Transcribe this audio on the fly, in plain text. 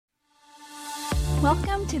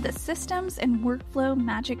Welcome to the Systems and Workflow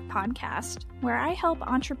Magic podcast, where I help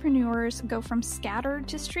entrepreneurs go from scattered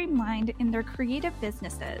to streamlined in their creative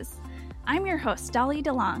businesses. I'm your host, Dolly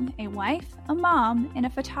DeLong, a wife, a mom, and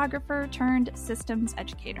a photographer turned systems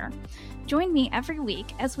educator. Join me every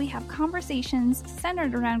week as we have conversations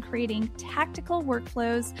centered around creating tactical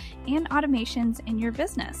workflows and automations in your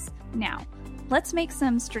business. Now, let's make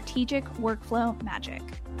some strategic workflow magic.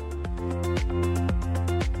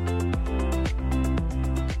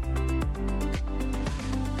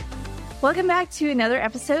 Welcome back to another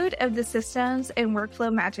episode of the Systems and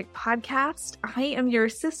Workflow Magic podcast. I am your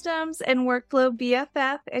systems and workflow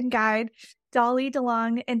BFF and guide, Dolly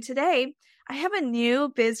DeLong, and today I have a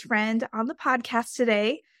new biz friend on the podcast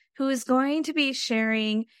today who is going to be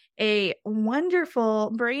sharing a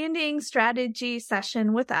wonderful branding strategy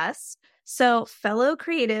session with us. So fellow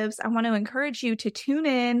creatives, I want to encourage you to tune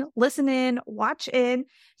in, listen in, watch in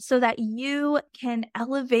so that you can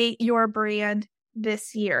elevate your brand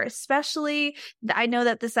this year. Especially, I know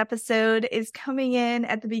that this episode is coming in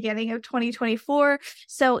at the beginning of 2024.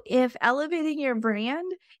 So if elevating your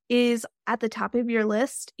brand is at the top of your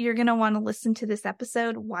list, you're going to want to listen to this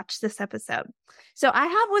episode, watch this episode. So I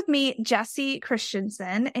have with me Jessie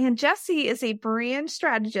Christensen, and Jessie is a brand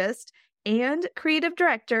strategist and creative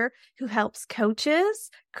director who helps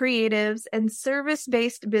coaches, creatives, and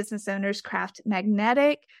service-based business owners craft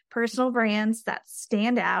magnetic personal brands that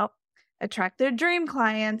stand out, attract their dream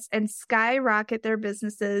clients, and skyrocket their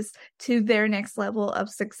businesses to their next level of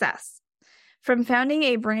success. From founding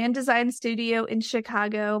a brand design studio in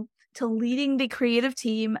Chicago to leading the creative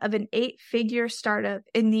team of an 8-figure startup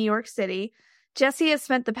in New York City, Jessie has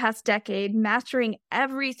spent the past decade mastering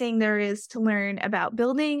everything there is to learn about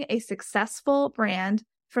building a successful brand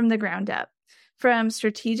from the ground up. From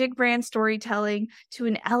strategic brand storytelling to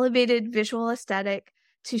an elevated visual aesthetic,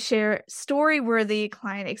 to share story-worthy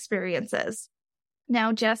client experiences.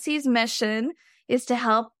 Now, Jessie's mission is to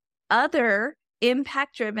help other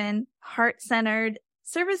impact-driven, heart-centered,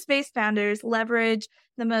 service-based founders leverage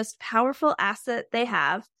the most powerful asset they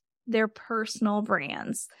have, their personal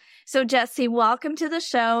brands. So, Jessie, welcome to the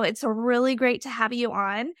show. It's really great to have you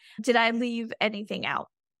on. Did I leave anything out?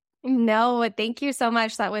 No, thank you so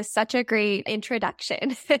much. That was such a great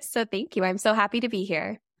introduction. So thank you. I'm so happy to be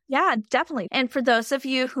here. Yeah, definitely. And for those of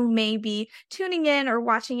you who may be tuning in or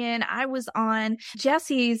watching in, I was on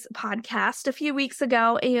Jessie's podcast a few weeks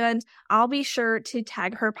ago, and I'll be sure to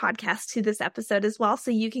tag her podcast to this episode as well,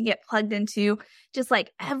 so you can get plugged into just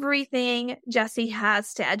like everything Jessie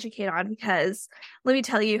has to educate on, because let me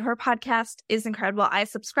tell you, her podcast is incredible. I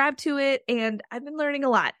subscribe to it, and I've been learning a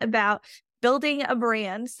lot about building a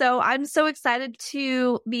brand. So I'm so excited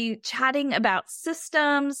to be chatting about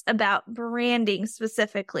systems, about branding,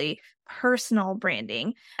 specifically personal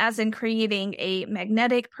branding, as in creating a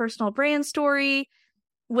magnetic personal brand story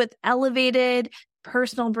with elevated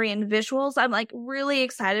personal brand visuals. I'm like really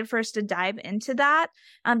excited for us to dive into that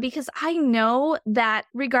because I know that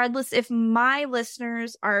regardless if my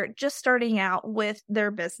listeners are just starting out with their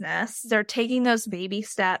business, they're taking those baby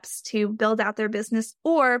steps to build out their business,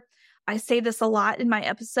 or I say this a lot in my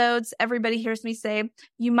episodes. Everybody hears me say,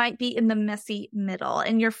 you might be in the messy middle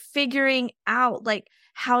and you're figuring out like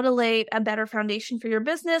how to lay a better foundation for your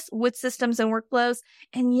business with systems and workflows.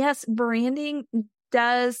 And yes, branding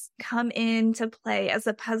does come into play as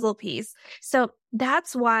a puzzle piece. So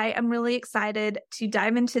that's why I'm really excited to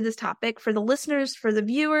dive into this topic for the listeners, for the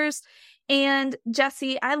viewers. And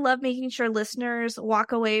Jessie, I love making sure listeners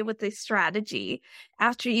walk away with a strategy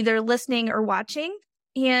after either listening or watching.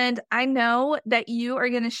 And I know that you are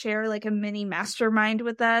going to share like a mini mastermind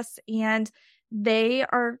with us, and they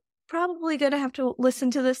are probably going to have to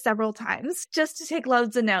listen to this several times just to take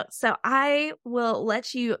loads of notes. So I will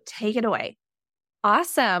let you take it away.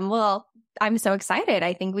 Awesome. Well, I'm so excited.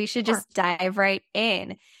 I think we should just dive right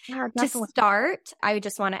in. Yeah, to start, I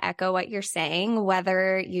just want to echo what you're saying,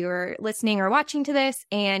 whether you're listening or watching to this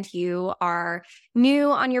and you are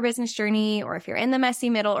new on your business journey, or if you're in the messy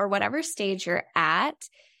middle or whatever stage you're at,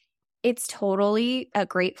 it's totally a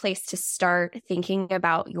great place to start thinking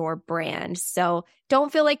about your brand. So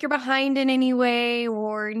don't feel like you're behind in any way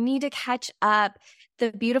or need to catch up.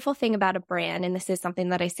 The beautiful thing about a brand, and this is something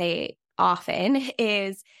that I say often,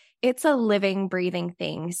 is it's a living, breathing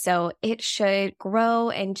thing. So it should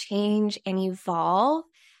grow and change and evolve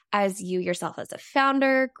as you yourself as a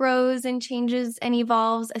founder grows and changes and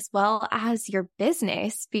evolves, as well as your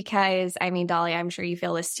business. Because, I mean, Dolly, I'm sure you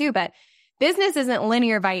feel this too, but business isn't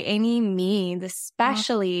linear by any means,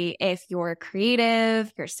 especially if you're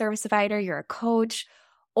creative, you're a service provider, you're a coach,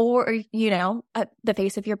 or, the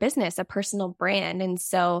face of your business, a personal brand. And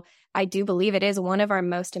so I do believe it is one of our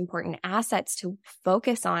most important assets to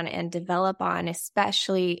focus on and develop on,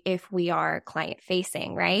 especially if we are client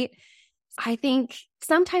facing, right? I think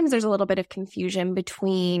sometimes there's a little bit of confusion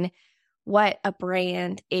between what a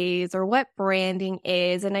brand is or what branding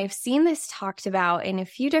is. And I've seen this talked about in a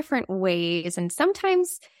few different ways. And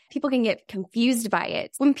sometimes people can get confused by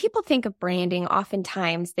it. When people think of branding,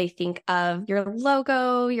 oftentimes they think of your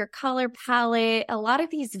logo, your color palette, a lot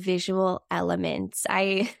of these visual elements.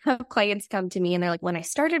 I have clients come to me and they're like, when I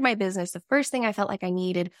started my business, the first thing I felt like I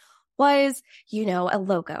needed was, a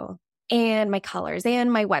logo and my colors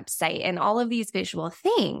and my website and all of these visual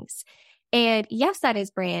things. And yes, that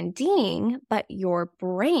is branding, but your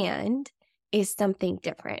brand is something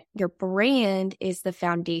different. Your brand is the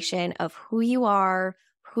foundation of who you are,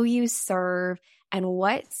 who you serve, and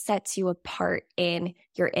what sets you apart in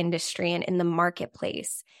your industry and in the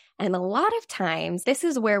marketplace. And a lot of times, this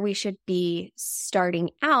is where we should be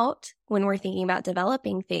starting out when we're thinking about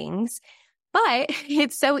developing things. But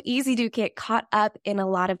it's so easy to get caught up in a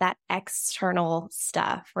lot of that external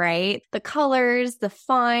stuff, right? The colors, the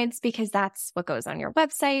fonts, because that's what goes on your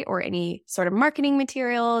website or any sort of marketing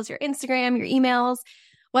materials, your Instagram, your emails,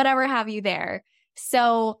 whatever have you there.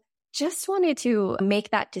 So just wanted to make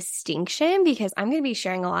that distinction because I'm going to be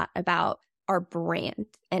sharing a lot about our brand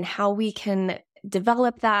and how we can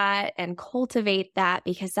develop that and cultivate that,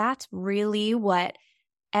 because that's really what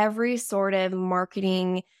every sort of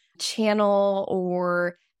marketing channel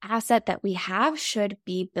or asset that we have should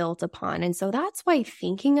be built upon. And so that's why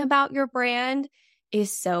thinking about your brand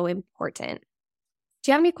is so important.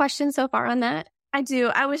 Do you have any questions so far on that? I do.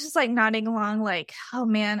 I was just nodding along oh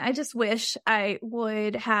man, I just wish I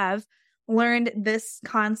would have learned this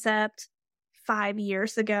concept 5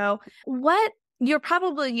 years ago. You're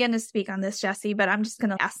probably going to speak on this, Jessie, but I'm just going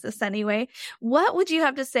to ask this anyway. What would you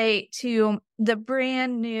have to say to the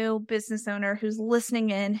brand new business owner who's listening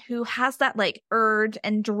in, who has that urge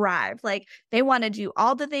and drive? They want to do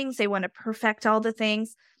all the things, they want to perfect all the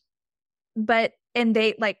things, and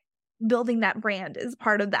they building that brand is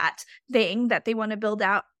part of that thing that they want to build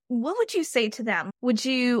out. What would you say to them? Would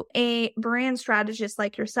you, a brand strategist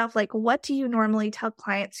like yourself, what do you normally tell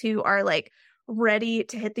clients who are ready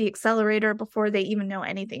to hit the accelerator before they even know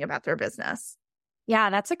anything about their business? Yeah,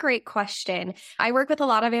 that's a great question. I work with a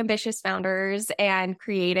lot of ambitious founders and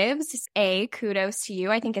creatives. Kudos to you.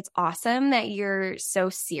 I think it's awesome that you're so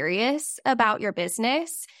serious about your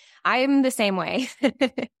business. I'm the same way.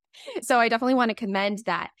 So I definitely want to commend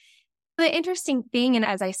that. The interesting thing, and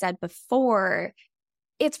as I said before,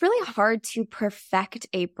 it's really hard to perfect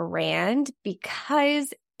a brand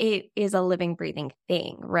because it is a living, breathing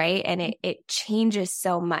thing, right? And it changes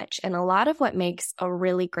so much. And a lot of what makes a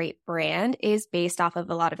really great brand is based off of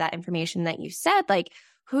a lot of that information that you said,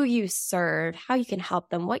 who you serve, how you can help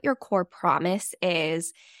them, what your core promise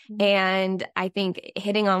is. Mm-hmm. And I think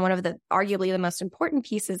hitting on one of the arguably the most important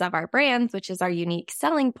pieces of our brands, which is our unique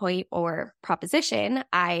selling point or proposition,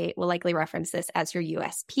 I will likely reference this as your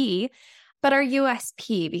USP. But our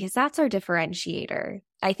USP, because that's our differentiator.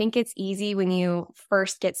 I think it's easy when you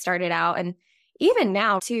first get started out and even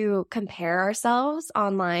now to compare ourselves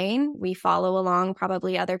online. We follow along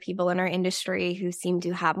probably other people in our industry who seem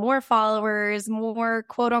to have more followers, more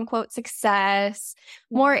quote unquote success,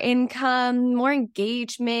 more income, more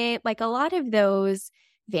engagement, a lot of those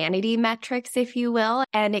vanity metrics, if you will.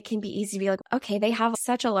 And it can be easy to be okay, they have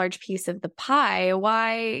such a large piece of the pie.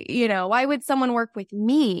 Why would someone work with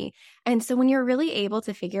me? And so when you're really able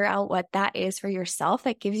to figure out what that is for yourself,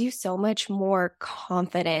 that gives you so much more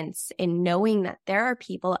confidence in knowing that there are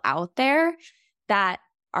people out there that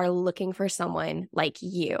are looking for someone like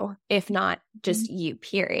you, if not just you,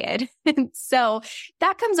 period. And so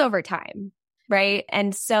that comes over time, right?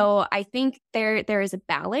 And so I think there is a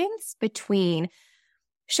balance between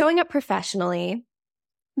showing up professionally,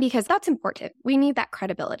 because that's important. We need that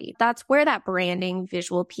credibility. That's where that branding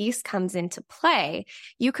visual piece comes into play.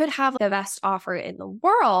 You could have the best offer in the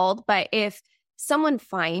world, but if someone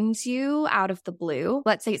finds you out of the blue,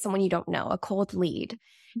 let's say it's someone you don't know, a cold lead,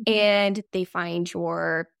 and they find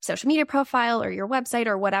your social media profile or your website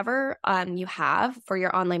or whatever you have for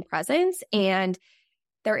your online presence, and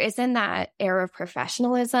there isn't that air of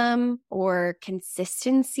professionalism or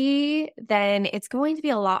consistency, then it's going to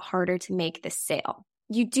be a lot harder to make the sale.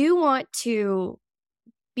 You do want to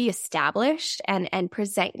be established and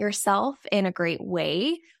present yourself in a great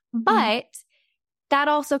way, but that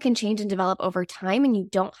also can change and develop over time, and you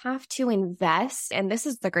don't have to invest. And this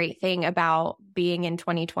is the great thing about being in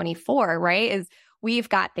 2024, right? Is we've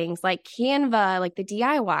got things like Canva, like the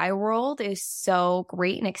DIY world is so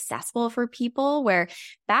great and accessible for people, where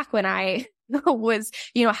back when I was,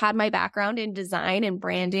 had my background in design and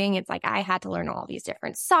branding, it's like I had to learn all these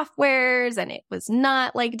different softwares and it was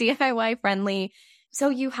not like DIY friendly. So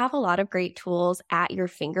you have a lot of great tools at your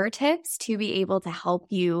fingertips to be able to help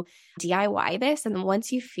you DIY this. And then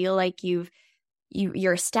once you feel like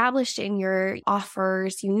you're established in your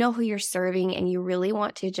offers, you know who you're serving, and you really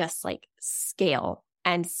want to just like scale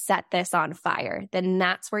and set this on fire, then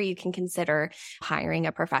that's where you can consider hiring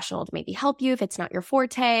a professional to maybe help you if it's not your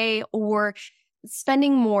forte, or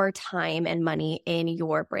spending more time and money in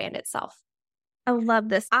your brand itself. I love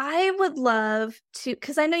this. I would love to,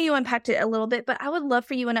 because I know you unpacked it a little bit, but I would love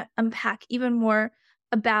for you to unpack even more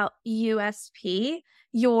about USP,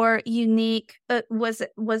 your unique, was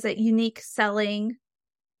it unique selling?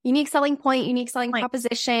 Unique selling point, unique selling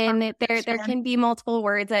proposition. There can be multiple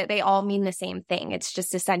words that they all mean the same thing. It's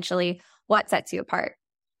just essentially what sets you apart.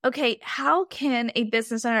 Okay, how can a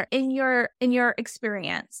business owner, in your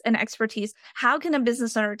experience and expertise, how can a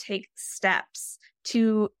business owner take steps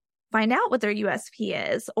to find out what their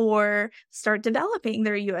USP is or start developing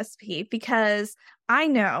their USP? Because I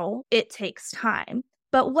know it takes time,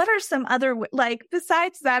 but what are some other, like,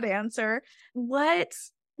 besides that answer, what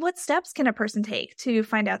steps can a person take to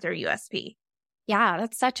find out their USP? Yeah,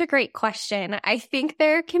 that's such a great question. I think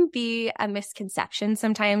there can be a misconception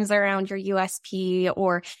sometimes around your USP,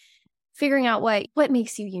 or figuring out what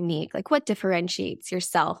makes you unique, like what differentiates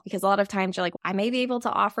yourself. Because a lot of times you're like, I may be able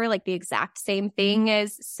to offer like the exact same thing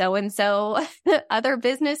as so-and-so other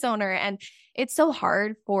business owner. And it's so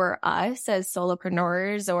hard for us as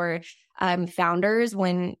solopreneurs or founders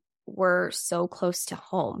when we're so close to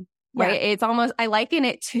home, right? Yeah. It's almost, I liken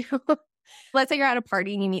it to, let's say you're at a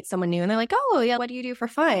party and you meet someone new and they're like, oh yeah, what do you do for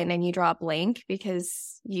fun? And you draw a blank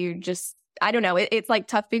because you just, I don't know. It's like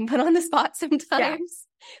tough being put on the spot sometimes. Yeah.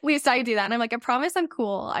 At least I do that. And I'm like, I promise I'm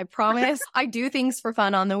cool. I promise I do things for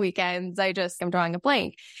fun on the weekends. I'm drawing a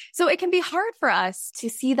blank. So it can be hard for us to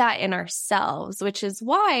see that in ourselves, which is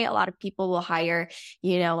why a lot of people will hire,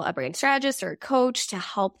 a brand strategist or a coach to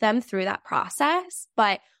help them through that process.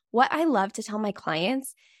 But what I love to tell my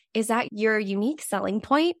clients is that your unique selling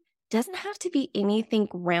point doesn't have to be anything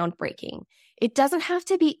groundbreaking. It doesn't have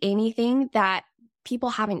to be anything that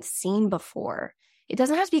people haven't seen before. It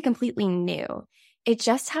doesn't have to be completely new. It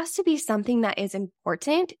just has to be something that is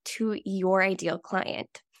important to your ideal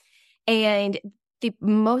client. And the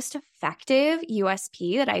most effective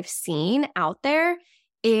USP that I've seen out there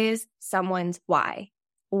is someone's why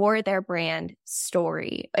or their brand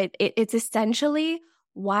story. It's essentially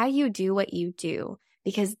why you do what you do,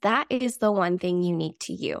 because that is the one thing unique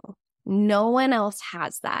to you. No one else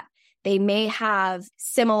has that. They may have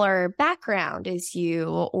similar background as you,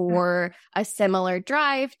 or a similar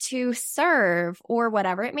drive to serve, or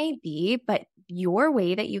whatever it may be, but your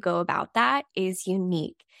way that you go about that is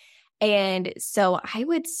unique. And so I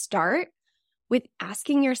would start with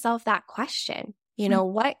asking yourself that question.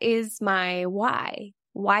 What is my why?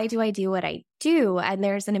 Why do I do what I do? And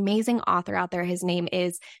there's an amazing author out there. His name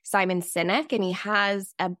is Simon Sinek, and he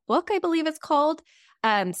has a book, I believe it's called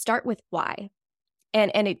Start With Why.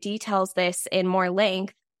 And it details this in more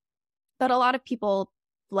length, but a lot of people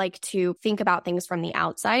like to think about things from the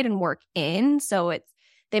outside and work in. So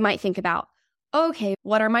they might think about, okay,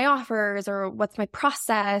 what are my offers, or what's my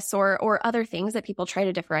process, or other things that people try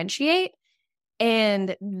to differentiate,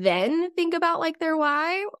 and then think about like their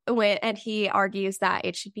why. And he argues that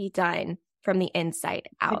it should be done from the inside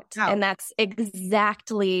out. And that's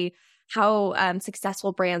exactly how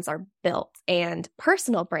successful brands are built, and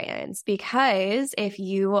personal brands. Because if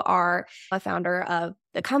you are a founder of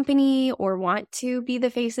the company or want to be the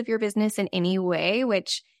face of your business in any way,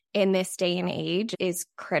 which in this day and age is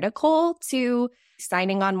critical to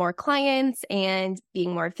signing on more clients and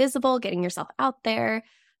being more visible, getting yourself out there,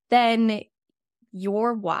 then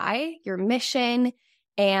your why, your mission,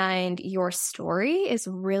 and your story is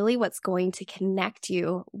really what's going to connect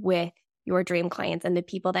you with your dream clients and the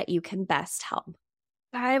people that you can best help.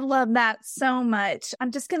 I love that so much.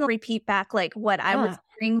 I'm just going to repeat back like what I was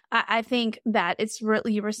hearing. I think that it's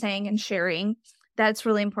really, you were saying and sharing, that it's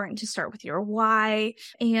really important to start with your why.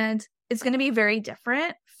 And it's going to be very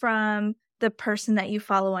different from the person that you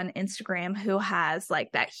follow on Instagram who has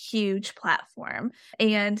like that huge platform.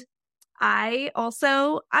 And I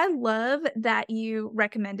love that you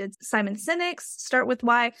recommended Simon Sinek's Start With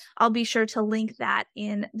Why. I'll be sure to link that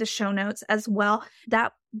in the show notes as well.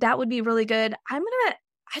 That would be really good. I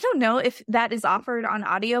don't know if that is offered on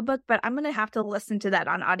audiobook, but I'm going to have to listen to that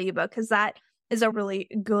on audiobook, because that is a really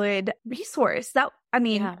good resource.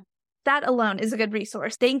 that alone is a good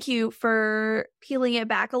resource. Thank you for peeling it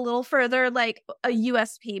back a little further, like a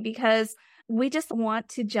USP, because we just want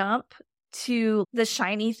to jump to the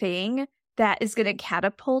shiny thing that is going to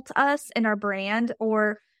catapult us and our brand,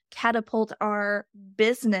 or catapult our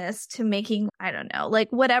business to making, I don't know, like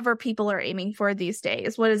whatever people are aiming for these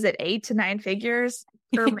days. What is it, 8 to 9 figures?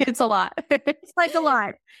 It's a lot. It's like a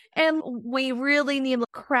lot. And we really need to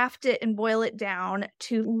craft it and boil it down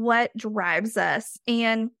to what drives us.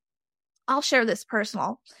 And I'll share this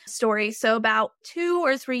personal story. So about 2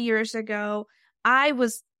 or 3 years ago, I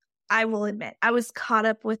will admit, I was caught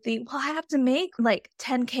up with I have to make like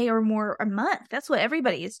 10K or more a month. That's what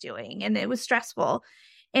everybody is doing. And it was stressful.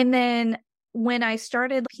 And then when I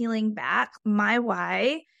started peeling back my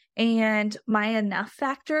why and my enough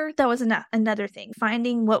factor, that was another thing.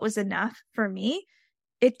 Finding what was enough for me.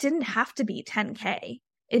 It didn't have to be 10K.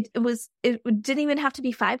 It didn't even have to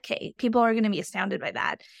be 5K. People are going to be astounded by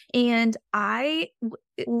that. And I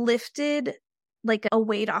lifted like a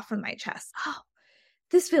weight off of my chest. Oh,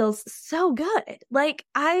 this feels so good. Like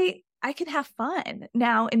I can have fun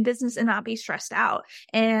now in business and not be stressed out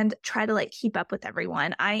and try to like keep up with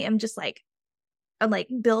everyone. I am just like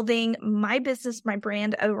building my business, my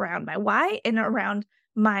brand around my why and around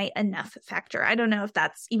my enough factor. I don't know if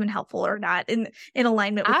that's even helpful or not in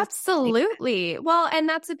alignment with Absolutely. Well, and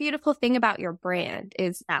that's a beautiful thing about your brand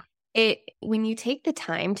is when you take the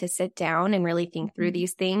time to sit down and really think through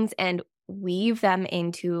these things and weave them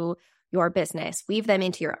into your business, weave them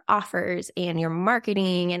into your offers and your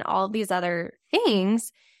marketing and all these other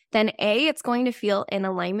things, then A, it's going to feel in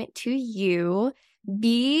alignment to you.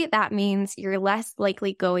 B, that means you're less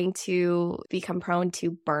likely going to become prone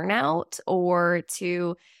to burnout or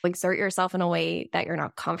to exert yourself in a way that you're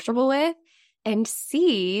not comfortable with. And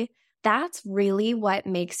C, that's really what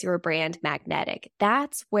makes your brand magnetic.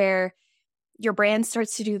 That's where your brand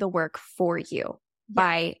starts to do the work for you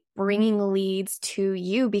by bringing leads to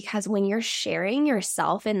you. Because when you're sharing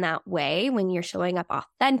yourself in that way, when you're showing up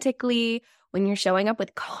authentically, when you're showing up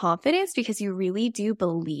with confidence, because you really do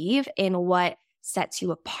believe in what sets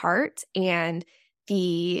you apart and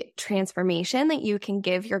the transformation that you can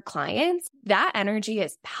give your clients, that energy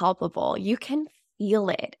is palpable. You can feel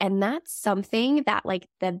it. And that's something that like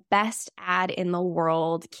the best ad in the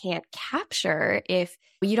world can't capture if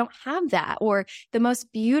you don't have that, or the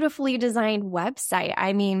most beautifully designed website.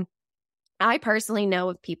 I mean, I personally know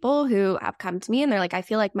of people who have come to me and they're like, I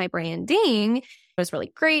feel like my branding was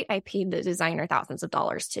really great. I paid the designer thousands of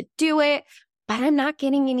dollars to do it, but I'm not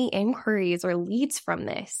getting any inquiries or leads from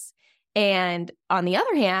this. And on the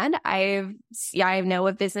other hand, I know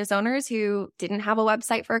of business owners who didn't have a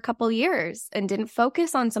website for a couple of years and didn't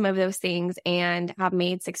focus on some of those things and have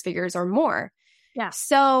made 6 figures or more. Yeah.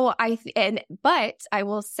 So but I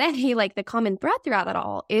will say like the common thread throughout it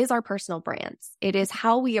all is our personal brands. It is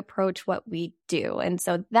how we approach what we do. And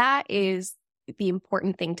so that is the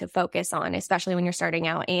important thing to focus on, especially when you're starting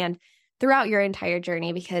out and throughout your entire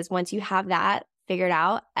journey, because once you have that figured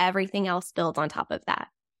out, everything else builds on top of that.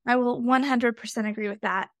 I will 100% agree with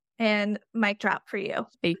that. And mic drop for you.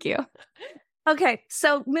 Thank you. Okay.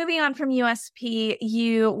 So moving on from USP,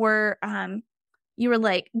 you were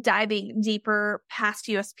like diving deeper past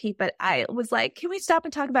USP, but I was like, can we stop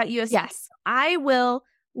and talk about USP? Yes. I will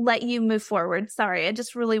let you move forward. Sorry. I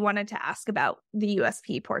just really wanted to ask about the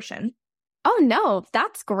USP portion. Oh, no,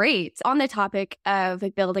 that's great. On the topic of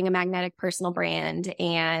building a magnetic personal brand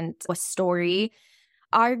and a story,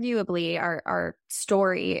 arguably our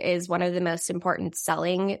story is one of the most important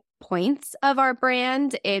selling points of our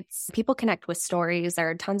brand. It's people connect with stories. There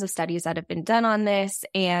are tons of studies that have been done on this,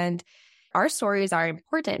 and our stories are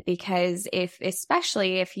important because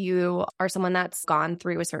especially if you are someone that's gone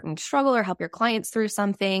through a certain struggle or help your clients through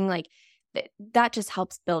something, like that just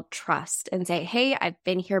helps build trust and say, hey, I've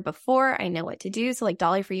been here before. I know what to do. So like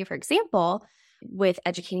Dolly, for you, for example, with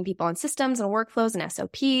educating people on systems and workflows and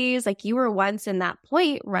SOPs, like you were once in that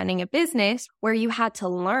point running a business where you had to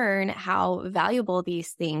learn how valuable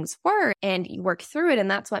these things were and you work through it. And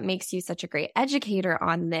that's what makes you such a great educator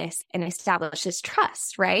on this and establishes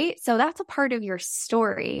trust, right? So that's a part of your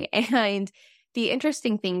story. And the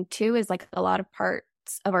interesting thing too is like a lot of parts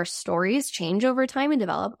of our stories change over time and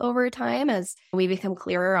develop over time as we become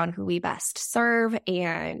clearer on who we best serve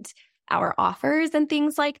and our offers and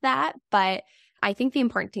things like that. But I think the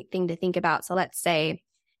important thing to think about, so let's say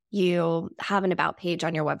you have an about page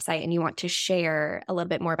on your website and you want to share a little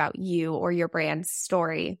bit more about you or your brand's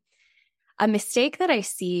story. A mistake that I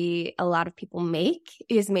see a lot of people make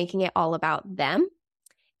is making it all about them.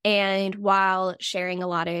 And while sharing a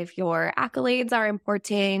lot of your accolades are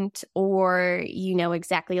important, or you know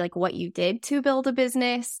exactly like what you did to build a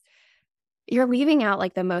business, you're leaving out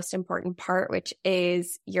like the most important part, which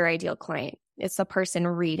is your ideal client. It's the person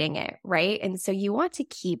reading it, right? And so you want to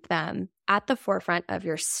keep them at the forefront of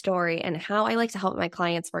your story. And how I like to help my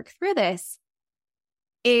clients work through this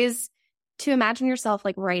is to imagine yourself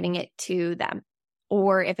like writing it to them.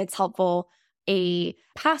 Or if it's helpful, a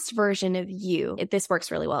past version of you. This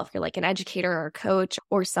works really well if you're like an educator or a coach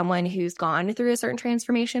or someone who's gone through a certain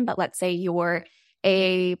transformation. But let's say you're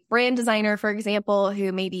a brand designer, for example,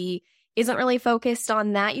 who maybe isn't really focused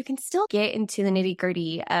on that. You can still get into the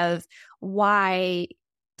nitty-gritty of why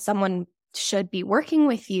someone should be working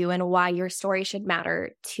with you and why your story should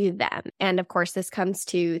matter to them. And of course, this comes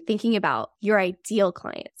to thinking about your ideal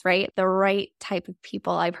clients, right? The right type of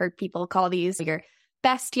people. I've heard people call these your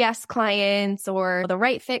best yes clients or the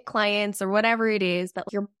right fit clients or whatever it is,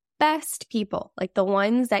 but your best people, like the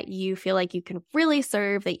ones that you feel like you can really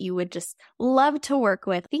serve, that you would just love to work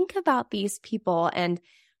with. Think about these people and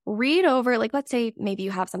read over, like, let's say maybe you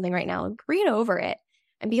have something right now, read over it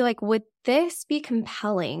and be like, would this be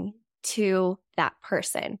compelling to that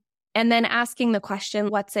person? And then asking the question,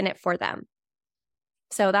 what's in it for them?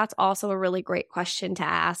 So that's also a really great question to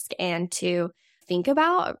ask and to think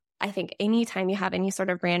about. I think anytime you have any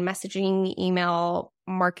sort of brand messaging, email,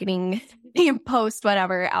 marketing, post,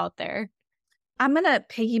 whatever out there. I'm going to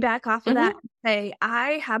piggyback off of that and say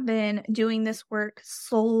I have been doing this work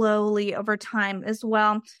slowly over time as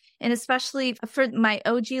well. And especially for my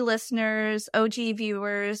OG listeners, OG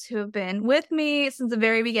viewers who have been with me since the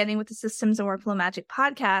very beginning with the Systems and Workflow Magic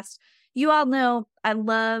podcast, you all know I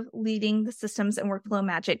love leading the Systems and Workflow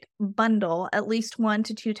Magic bundle at least 1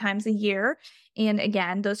 to 2 times a year. And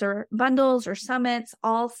again, those are bundles or summits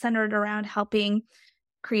all centered around helping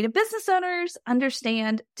creative business owners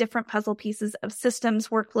understand different puzzle pieces of systems,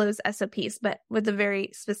 workflows, SOPs, but with a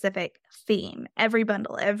very specific theme. Every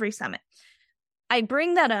bundle, every summit. I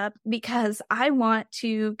bring that up because I want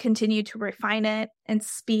to continue to refine it and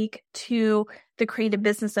speak to the creative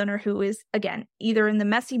business owner who is, again, either in the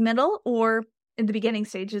messy middle or in the beginning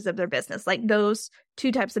stages of their business, like those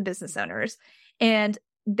 2 types of business owners. And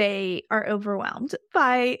they are overwhelmed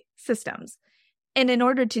by systems. And in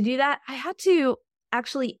order to do that, I had to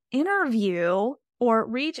actually interview or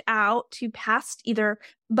reach out to past either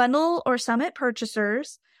bundle or summit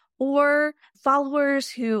purchasers or followers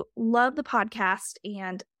who love the podcast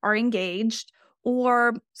and are engaged.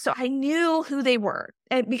 Or so I knew who they were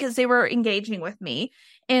because they were engaging with me.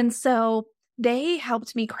 And so they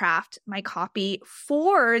helped me craft my copy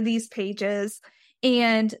for these pages.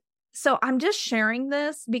 And so I'm just sharing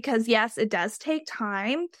this because, yes, it does take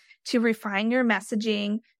time to refine your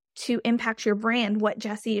messaging, to impact your brand, what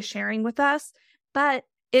Jessie is sharing with us. But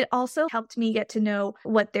it also helped me get to know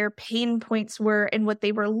what their pain points were and what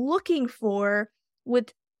they were looking for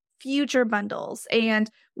with future bundles and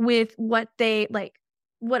with what they like,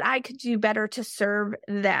 what I could do better to serve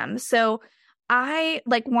them. So I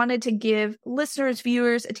wanted to give listeners,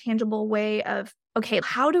 viewers a tangible way of, okay,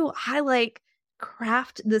 how do I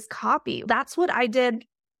craft this copy? That's what I did.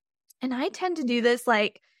 And I tend to do this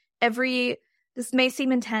this may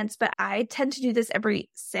seem intense, but I tend to do this every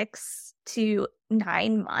 6 to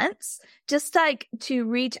 9 months, just to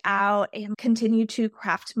reach out and continue to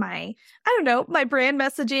craft my brand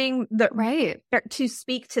messaging, to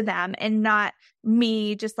speak to them and not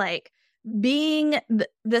me just being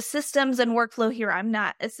the systems and workflow hero. I'm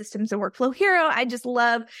not a systems and workflow hero. I just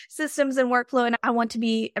love systems and workflow, and I want to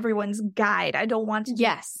be everyone's guide. I don't want to be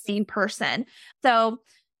the same person. So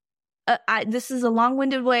this is a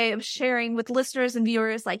long-winded way of sharing with listeners and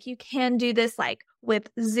viewers. You can do this with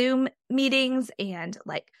Zoom meetings and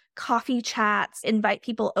coffee chats, invite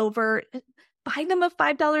people over, buy them a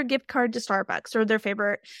 $5 gift card to Starbucks or their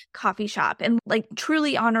favorite coffee shop, and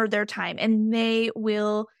truly honor their time, and they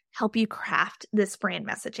will help you craft this brand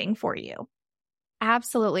messaging for you.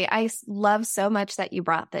 Absolutely. I love so much that you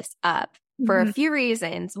brought this up for a few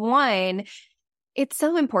reasons. One, it's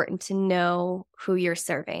so important to know who you're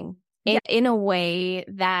serving in a way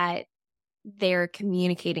that they're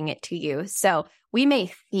communicating it to you. So we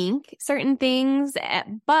may think certain things,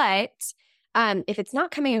 but if it's not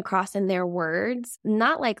coming across in their words,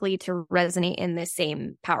 not likely to resonate in the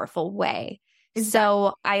same powerful way. Exactly.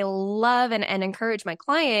 So I love and encourage my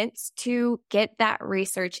clients to get that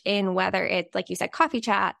research in, whether it's, like you said, coffee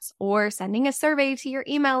chats or sending a survey to your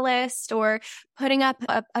email list or putting up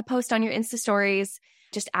a post on your Insta stories.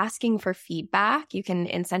 Just asking for feedback. You can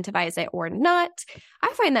incentivize it or not.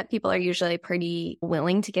 I find that people are usually pretty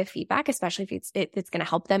willing to give feedback, especially if it's going to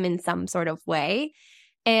help them in some sort of way.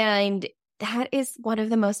 And that is one of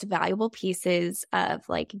the most valuable pieces of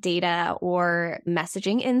like data or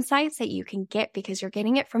messaging insights that you can get because you're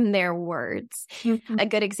getting it from their words. Mm-hmm. A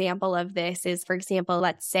good example of this is, for example,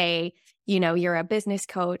 let's say, you're a business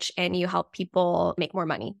coach and you help people make more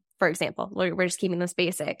money. For example, we're just keeping this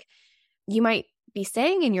basic. You might be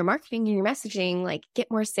saying in your marketing and your messaging, like, get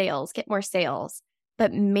more sales.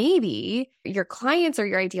 But maybe your clients or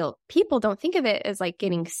your ideal people don't think of it as like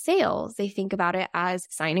getting sales. They think about it as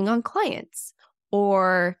signing on clients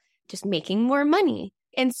or just making more money.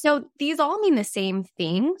 And so these all mean the same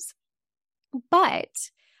things. But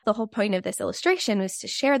the whole point of this illustration was to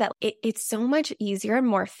share that it's so much easier and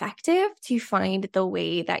more effective to find the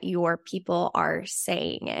way that your people are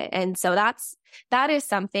saying it. And so that is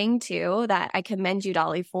something too that I commend you,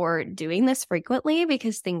 Dolly, for doing this frequently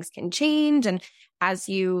because things can change. And as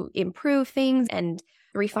you improve things and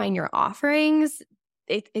refine your offerings,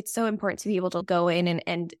 it's so important to be able to go in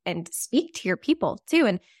and speak to your people too.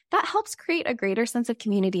 And that helps create a greater sense of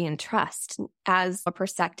community and trust as a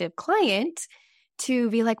prospective client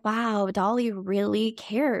to be like, wow, Dolly really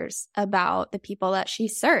cares about the people that she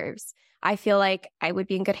serves. I feel like I would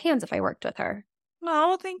be in good hands if I worked with her.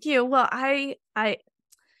 Oh, thank you. Well, I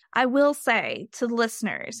will say to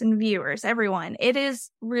listeners and viewers, everyone,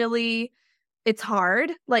 it's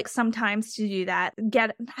hard, like sometimes to do that.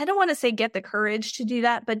 I don't want to say get the courage to do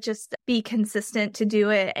that, but just be consistent to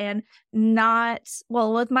do it and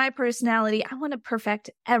with my personality, I want to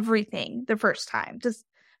perfect everything the first time, just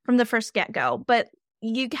from the first get-go. But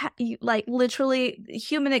you like literally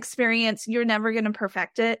human experience, you're never going to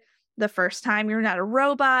perfect it the first time. You're not a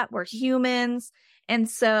robot. We're humans. And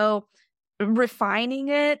so refining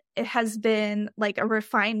it has been like a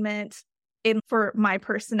refinement for my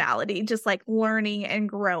personality, just like learning and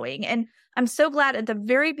growing. And I'm so glad at the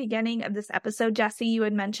very beginning of this episode, Jessie, you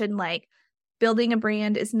had mentioned like building a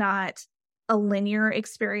brand is not a linear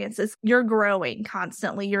experience. You're growing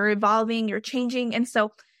constantly, you're evolving, you're changing. And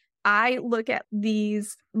so I look at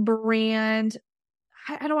these brand,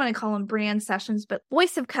 I don't want to call them brand sessions, but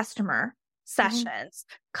voice of customer sessions,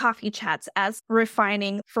 coffee chats as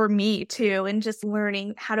refining for me too, and just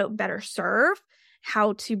learning how to better serve,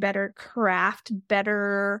 how to better craft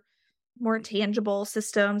better, more tangible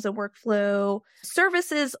systems and workflow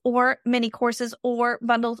services or mini courses or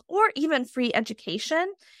bundles or even free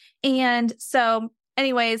education. And so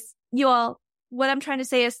anyways, you all, what I'm trying to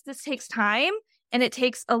say is this takes time and it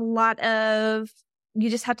takes you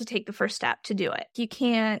just have to take the first step to do it. You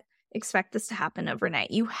can't expect this to happen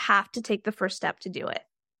overnight. You have to take the first step to do it.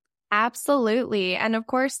 Absolutely. And of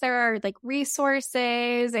course, there are like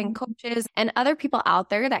resources and coaches and other people out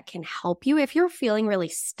there that can help you if you're feeling really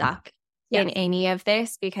stuck in any of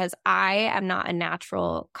this, because I am not a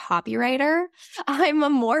natural copywriter. I'm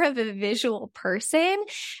more of a visual person,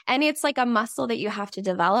 and it's like a muscle that you have to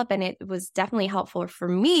develop. And it was definitely helpful for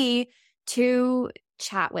me to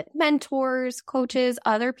chat with mentors, coaches,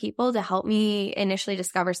 other people to help me initially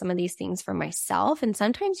discover some of these things for myself. And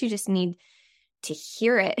sometimes you just need to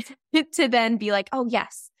hear it to then be like, oh,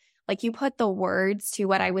 yes. Like you put the words to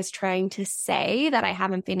what I was trying to say that I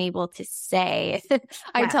haven't been able to say.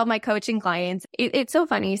 I tell my coaching clients, it's so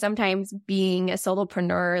funny sometimes being a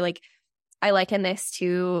solopreneur, like I liken this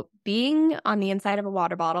to being on the inside of a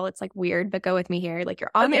water bottle. It's like weird, but go with me here. Like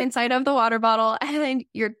you're on the inside of the water bottle and then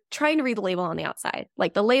you're trying to read the label on the outside.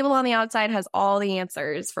 Like the label on the outside has all the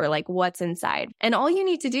answers for like what's inside. And all you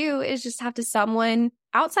need to do is just have to someone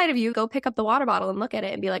outside of you go pick up the water bottle and look at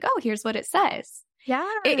it and be like, oh, here's what it says. Yeah.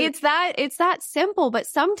 It's that simple. But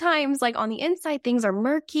sometimes like on the inside, things are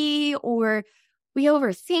murky or we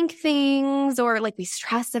overthink things or like we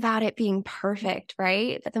stress about it being perfect,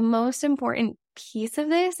 right? But the most important piece of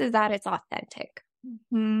this is that it's authentic.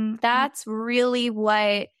 Mm-hmm. That's really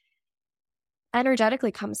what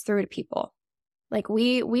energetically comes through to people. Like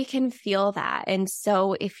we can feel that. And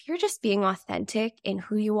so if you're just being authentic in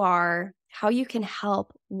who you are, how you can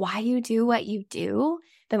help, why you do what you do,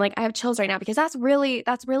 then like I have chills right now because that's really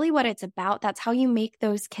what it's about. That's how you make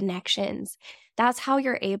those connections. That's how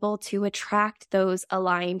you're able to attract those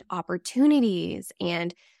aligned opportunities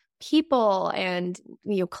and people and,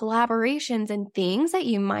 collaborations and things that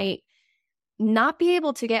you might not be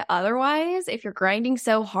able to get otherwise if you're grinding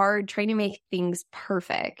so hard trying to make things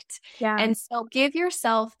perfect. Yeah. And so give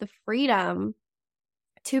yourself the freedom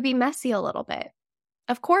to be messy a little bit.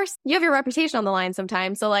 Of course, you have your reputation on the line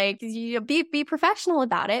sometimes. So like you be professional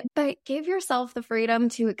about it, but give yourself the freedom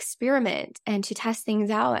to experiment and to test things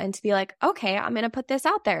out and to be like, okay, I'm going to put this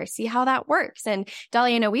out there, see how that works. And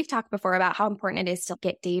Dolly, I know we've talked before about how important it is to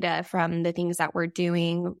get data from the things that we're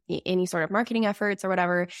doing, any sort of marketing efforts or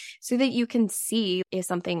whatever, so that you can see if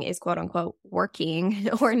something is quote unquote working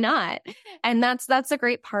or not. And that's a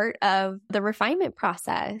great part of the refinement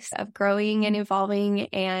process of growing and evolving,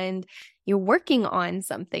 and you're working on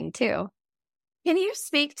something too. Can you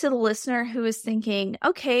speak to the listener who is thinking,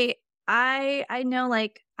 okay, I know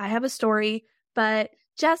like I have a story, but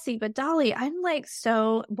Jessie, but Dolly, I'm like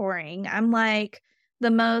so boring. I'm like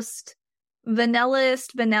the most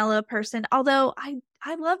vanilla person, although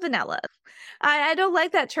I love vanilla. I don't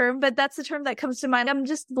like that term, but that's the term that comes to mind. I'm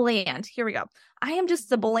just bland. Here we go. I am just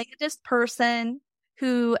the blandest person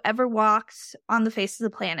who ever walked on the face of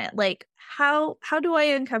the planet. Like, how do I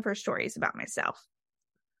uncover stories about myself?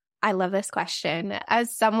 I love this question.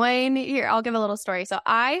 As someone here, I'll give a little story. So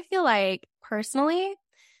I feel like personally,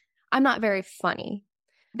 I'm not very funny.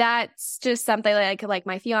 That's just something like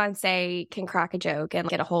my fiance can crack a joke and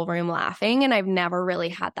get a whole room laughing. And I've never really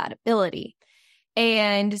had that ability.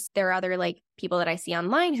 And there are other like people that I see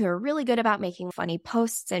online who are really good about making funny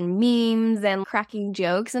posts and memes and cracking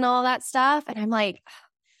jokes and all that stuff. And I'm like,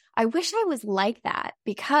 I wish I was like that,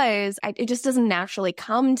 because it just doesn't naturally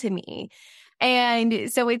come to me.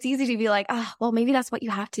 And so it's easy to be like, oh, well, maybe that's what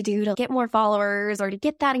you have to do to get more followers or to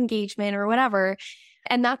get that engagement or whatever.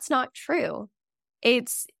 And that's not true.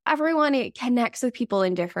 It's everyone, it connects with people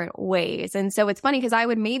in different ways. And so it's funny because I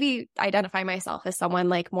would maybe identify myself as someone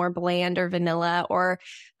like more bland or vanilla, or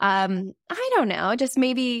I don't know, just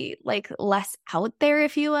maybe like less out there,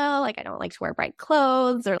 if you will. Like I don't like to wear bright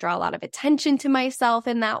clothes or draw a lot of attention to myself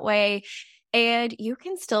in that way. And you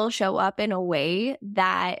can still show up in a way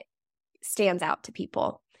that stands out to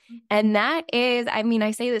people. And that is, I mean,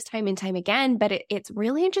 I say this time and time again, but it's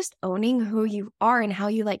really just owning who you are and how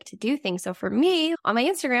you like to do things. So for me, on my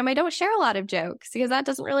Instagram, I don't share a lot of jokes because that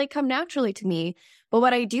doesn't really come naturally to me. But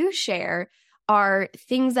what I do share are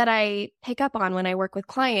things that I pick up on when I work with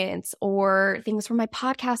clients, or things from my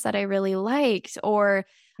podcast that I really liked, or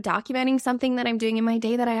documenting something that I'm doing in my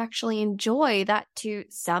day that I actually enjoy, that to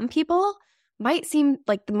some people might seem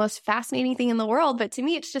like the most fascinating thing in the world, but to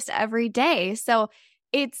me, it's just every day. So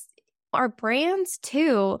it's our brands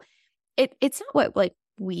too. It's not what like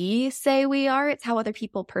we say we are, it's how other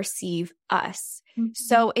people perceive us. Mm-hmm.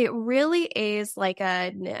 So it really is like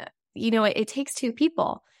it takes two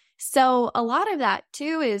people. So a lot of that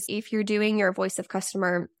too is if you're doing your voice of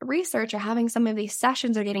customer research or having some of these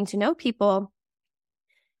sessions or getting to know people,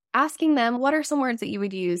 asking them, what are some words that you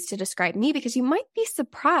would use to describe me? Because you might be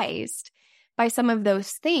surprised by some of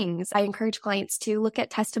those things. I encourage clients to look at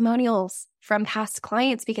testimonials from past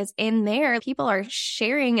clients, because in there, people are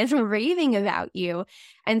sharing and raving about you.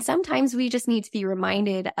 And sometimes we just need to be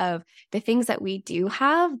reminded of the things that we do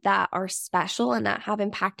have that are special and that have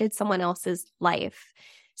impacted someone else's life.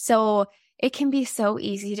 So it can be so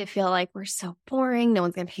easy to feel like we're so boring, no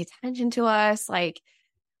one's going to pay attention to us, like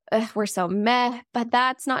we're so meh, but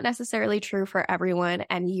that's not necessarily true for everyone.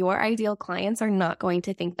 And your ideal clients are not going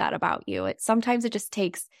to think that about you. Sometimes it just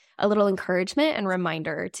takes a little encouragement and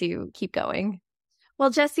reminder to keep going. Well,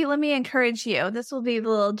 Jessie, let me encourage you. This will be the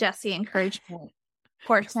little Jessie encouragement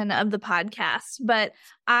portion of the podcast. But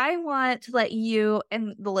I want to let you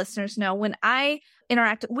and the listeners know, when I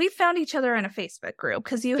interact, we found each other in a Facebook group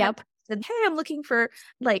because you had said, hey, I'm looking for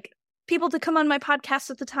like people to come on my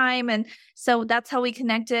podcast at the time. And so that's how we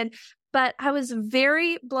connected. But I was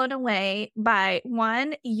very blown away by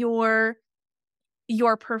one, your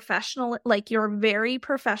professional, like you're very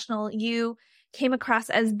professional. You came across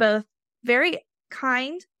as both very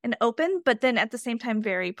kind and open, but then at the same time,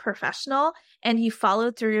 very professional, and you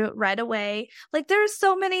followed through right away. Like there's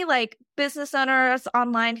so many like business owners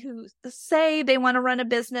online who say they want to run a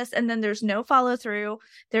business and then there's no follow through.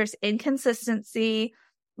 There's inconsistency.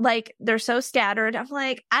 Like they're so scattered. I'm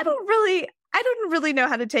like, I don't really know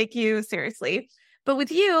how to take you seriously. But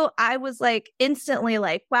with you, I was like instantly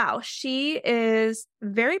like, wow, she is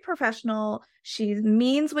very professional. She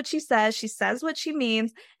means what she says what she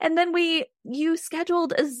means. And then you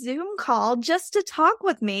scheduled a Zoom call just to talk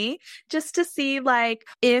with me, just to see like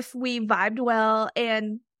if we vibed well,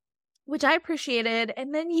 and which I appreciated.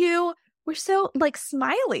 And then you were so like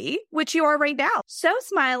smiley, which you are right now. So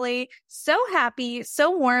smiley, so happy,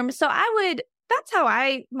 so warm. So that's how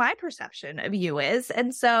my perception of you is.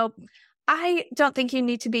 And so I don't think you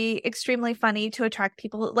need to be extremely funny to attract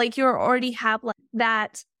people. Like you already have like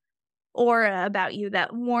that aura about you,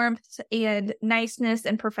 that warmth and niceness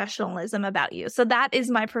and professionalism about you. So that is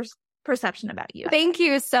my perception about you. Thank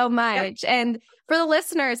you so much. Yep. And for the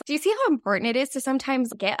listeners, do you see how important it is to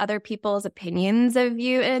sometimes get other people's opinions of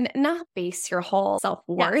you and not base your whole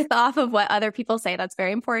self-worth off of what other people say? That's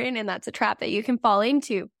very important. And that's a trap that you can fall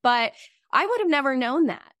into. But I would have never known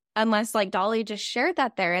that unless like Dolly just shared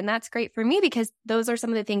that there. And that's great for me because those are some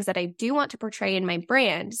of the things that I do want to portray in my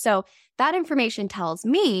brand. So that information tells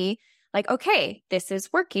me like, okay, this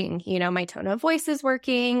is working. You know, my tone of voice is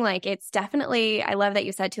working. Like it's definitely, I love that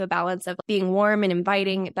you said to a balance of being warm and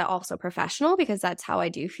inviting, but also professional, because that's how I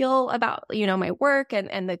do feel about, you know, my work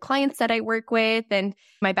and the clients that I work with and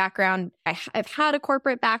my background. I've had a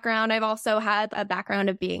corporate background. I've also had a background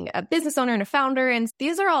of being a business owner and a founder. And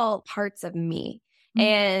these are all parts of me. Mm-hmm.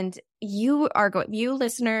 And you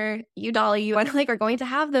listener, you Dolly, you are going to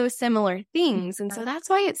have those similar things. And so that's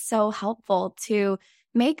why it's so helpful to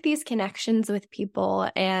make these connections with people.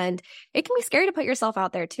 And it can be scary to put yourself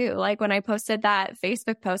out there too. Like when I posted that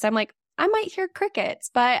Facebook post, I'm like, I might hear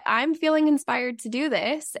crickets, but I'm feeling inspired to do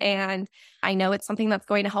this. And I know it's something that's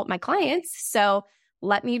going to help my clients. So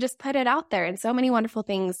let me just put it out there. And so many wonderful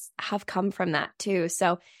things have come from that too.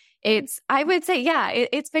 So I would say,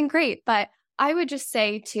 it's been great. But I would just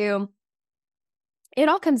say too, it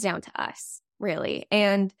all comes down to us, really.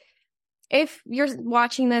 And if you're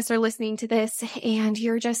watching this or listening to this and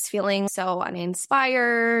you're just feeling so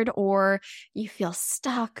uninspired or you feel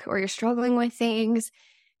stuck or you're struggling with things,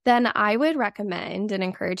 then I would recommend and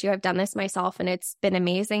encourage you. I've done this myself and it's been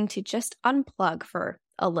amazing to just unplug for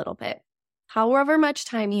a little bit, however much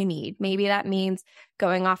time you need. Maybe that means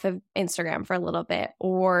going off of Instagram for a little bit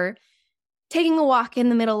or taking a walk in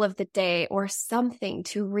the middle of the day or something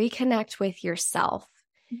to reconnect with yourself.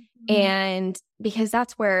 Mm-hmm. And because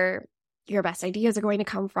that's where your best ideas are going to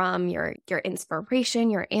come from, your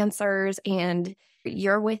inspiration, your answers, and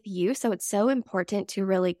you're with you. So it's so important to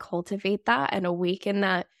really cultivate that and awaken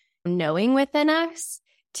that knowing within us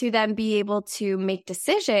to then be able to make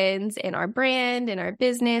decisions in our brand, in our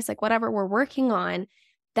business, like whatever we're working on,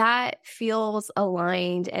 that feels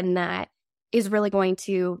aligned and that is really going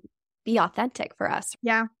to be authentic for us.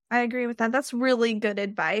 Yeah, I agree with that. That's really good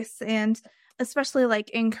advice. And especially like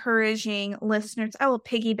encouraging listeners, I will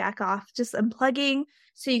piggyback off just unplugging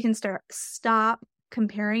so you can stop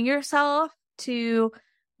comparing yourself to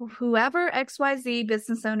whoever XYZ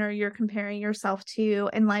business owner you're comparing yourself to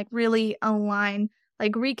and like really align,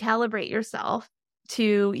 like recalibrate yourself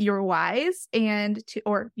to your whys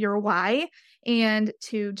or your why and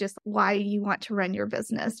to just why you want to run your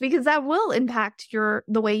business, because that will impact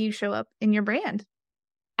the way you show up in your brand.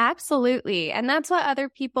 Absolutely. And that's what other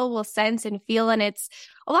people will sense and feel. And it's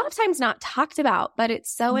a lot of times not talked about, but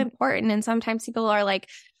it's so important. And sometimes people are like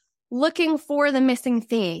looking for the missing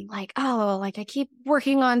thing, like, oh, like I keep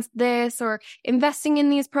working on this or investing in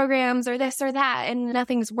these programs or this or that, and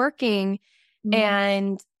nothing's working. Mm-hmm.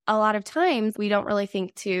 And a lot of times we don't really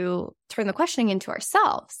think to turn the questioning into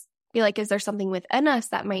ourselves. Be like, is there something within us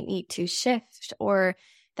that might need to shift or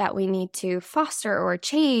that we need to foster or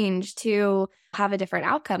change to have a different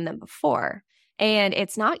outcome than before? And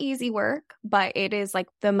it's not easy work, but it is like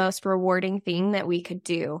the most rewarding thing that we could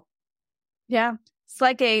do. Yeah. It's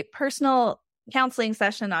like a personal counseling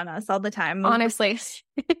session on us all the time. Honestly.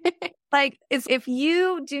 Like, if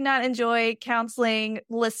you do not enjoy counseling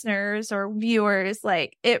listeners or viewers,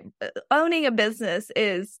 like owning a business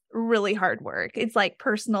is really hard work. It's like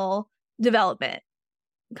personal development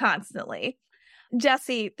constantly.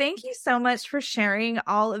 Jessie, thank you so much for sharing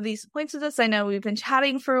all of these points with us. I know we've been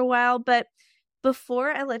chatting for a while, but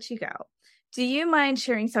before I let you go, do you mind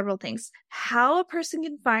sharing several things? How a person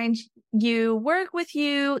can find you, work with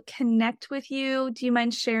you, connect with you? Do you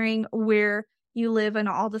mind sharing where you live and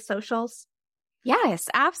all the socials? Yes,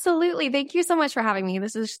 absolutely. Thank you so much for having me.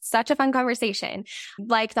 This is such a fun conversation.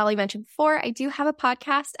 Like Dolly mentioned before, I do have a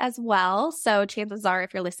podcast as well. So chances are,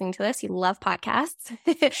 if you're listening to this, you love podcasts.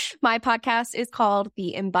 My podcast is called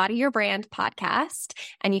the Embody Your Brand Podcast.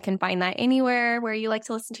 And you can find that anywhere where you like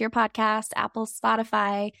to listen to your podcast, Apple,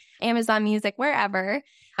 Spotify, Amazon Music, wherever.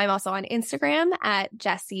 I'm also on Instagram at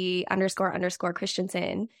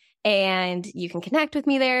Jessie__Christensen. And you can connect with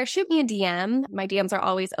me there. Shoot me a DM. My DMs are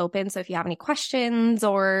always open. So if you have any questions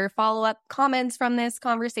or follow-up comments from this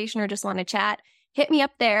conversation or just want to chat, hit me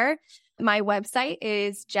up there. My website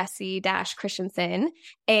is Jessie-Christensen.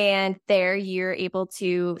 And there you're able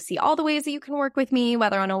to see all the ways that you can work with me,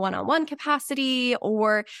 whether on a one-on-one capacity,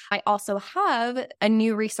 or I also have a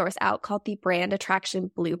new resource out called the Brand Attraction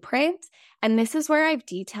Blueprint. And this is where I've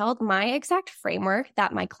detailed my exact framework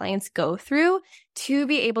that my clients go through to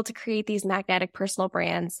be able to create these magnetic personal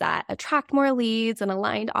brands that attract more leads and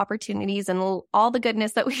aligned opportunities and all the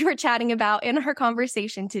goodness that we were chatting about in our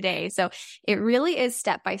conversation today. So it really is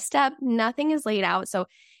step by step. Nothing is laid out. So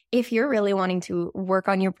if you're really wanting to work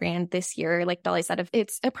on your brand this year, like Dolly said, if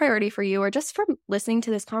it's a priority for you, or just from listening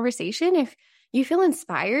to this conversation, if you feel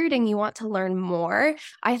inspired and you want to learn more,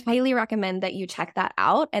 I highly recommend that you check that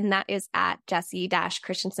out. And that is at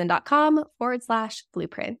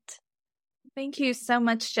jessie-christensen.com/blueprint. Thank you so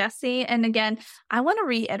much, Jessie. And again, I want to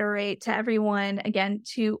reiterate to everyone again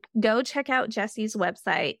to go check out Jessie's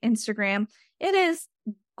website, Instagram. It is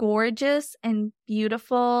gorgeous and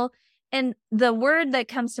beautiful. And the word that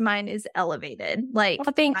comes to mind is elevated. Like,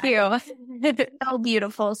 oh, thank you. So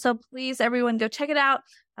beautiful. So please, everyone, go check it out.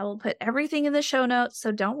 I will put everything in the show notes.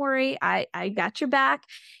 So don't worry. I got your back.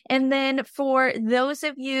 And then for those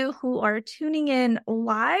of you who are tuning in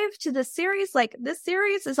live to the series, like this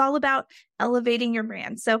series is all about elevating your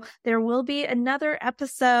brand. So there will be another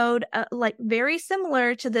episode like very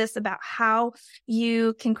similar to this about how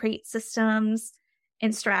you can create systems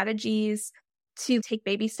and strategies to take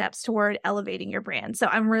baby steps toward elevating your brand. So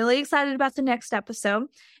I'm really excited about the next episode.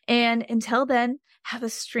 And until then, have a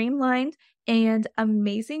streamlined and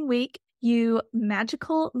amazing week, you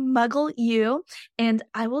magical muggle you. And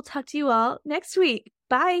I will talk to you all next week.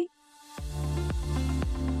 Bye.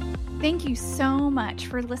 Thank you so much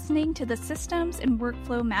for listening to the Systems and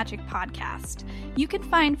Workflow Magic podcast. You can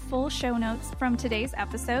find full show notes from today's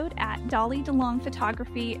episode at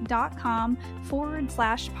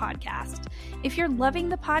dollydelongphotography.com/podcast. If you're loving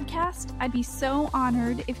the podcast, I'd be so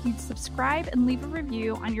honored if you'd subscribe and leave a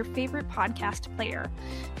review on your favorite podcast player.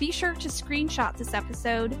 Be sure to screenshot this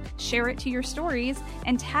episode, share it to your stories,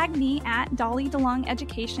 and tag me at Dolly DeLong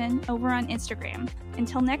Education over on Instagram.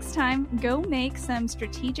 Until next time, go make some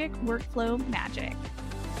strategic workflow magic.